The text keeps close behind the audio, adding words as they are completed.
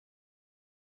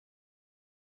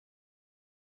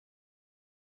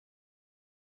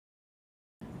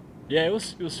Yeah, it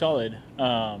was solid.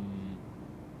 The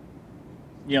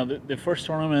first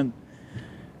tournament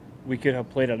we could have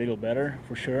played a little better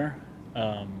for sure.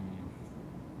 Um,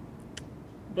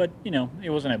 but it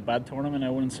wasn't a bad tournament, I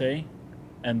wouldn't say.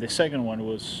 And the second one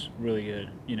was really good.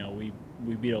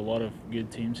 We beat a lot of good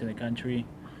teams in the country.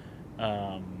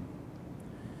 Um,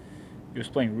 it was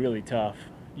playing really tough.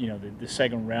 The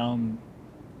second round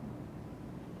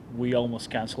we almost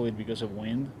canceled it because of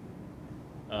wind.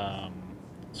 Um,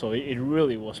 so it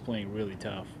really was playing really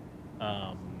tough.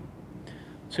 Um,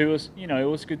 so it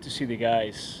was good to see the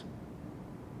guys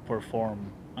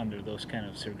perform under those kind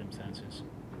of circumstances.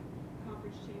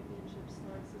 Conference championship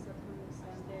starts this upcoming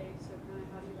Sunday. So kind of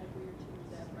how do you like where your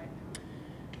team's at right now?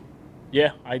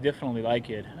 Yeah, I definitely like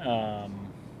it.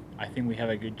 I think we have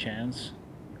a good chance.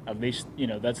 At least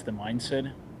that's the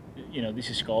mindset. This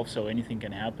is golf, so anything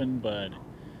can happen. But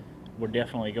we're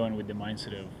definitely going with the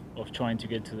mindset of trying to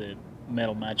get to the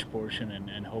medal match portion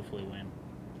and hopefully win.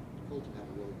 Colton had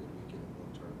a really good weekend in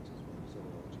both tournaments as well. So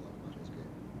what you like about his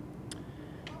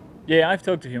game? Yeah, I've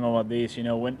talked to him about this.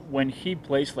 When he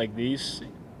plays like this,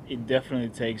 it definitely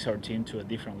takes our team to a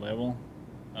different level.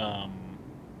 Um,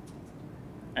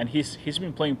 and he's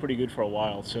been playing pretty good for a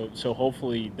while, so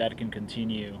hopefully that can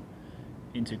continue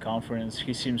into conference.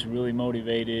 He seems really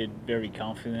motivated, very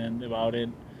confident about it.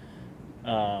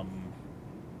 Um,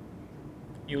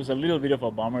 it was a little bit of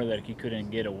a bummer that he couldn't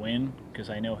get a win because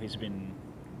I know he's been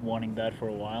wanting that for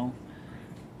a while.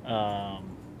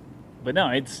 Um, but no,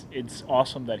 it's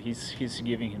awesome that he's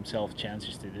giving himself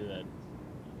chances to do that.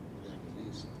 Yeah, because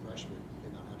these freshmen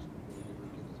did not have a really good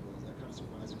weekend as well. Is that kind of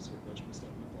surprising to see a freshman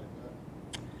stepping up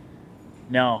like that?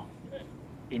 No,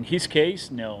 in his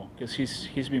case, no, because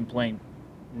he's been playing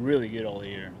really good all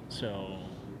year. So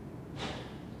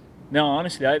no,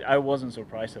 honestly, I wasn't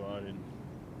surprised about it.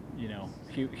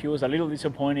 He was a little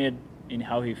disappointed in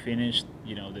how he finished.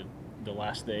 The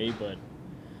last day,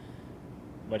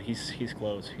 but he's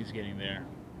close. He's getting there.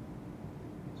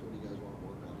 So what do you guys want to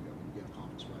work on? You have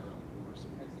conference right around the corner, so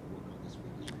what do you going to work on this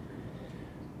week as you prepare for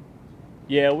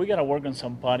that? Yeah, we gotta work on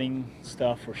some putting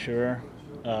stuff for sure.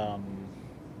 Um,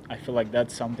 I feel like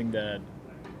that's something that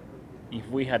if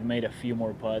we had made a few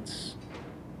more putts,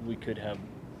 we could have,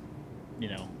 you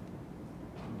know,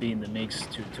 be in the mix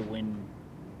to win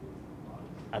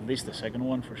at least the second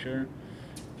one for sure.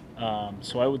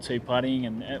 So I would say putting,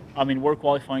 and I mean we're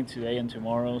qualifying today and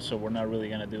tomorrow, so we're not really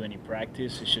gonna do any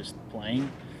practice. It's just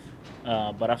playing.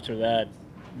 But after that,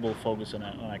 we'll focus on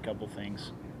a couple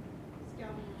things.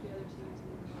 Scouting with the other teams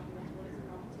in the conference, what does the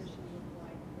competition look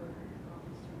like for the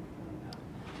conference tournament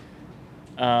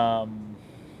coming up?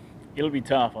 It'll be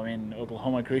tough. I mean,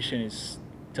 Oklahoma Christian is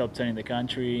top 10 in the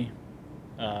country.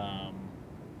 Um,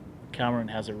 Cameron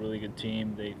has a really good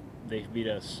team. They've beat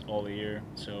us all year,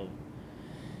 so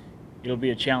it'll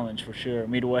be a challenge for sure.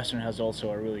 Midwestern has also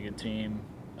a really good team,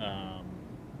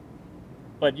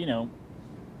 but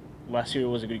last year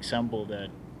was a good example that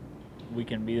we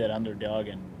can be that underdog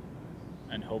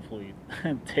and hopefully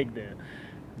take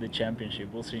the championship.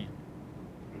 We'll see.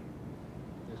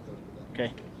 Thanks, Coach, for that.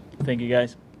 Okay, thank you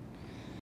guys.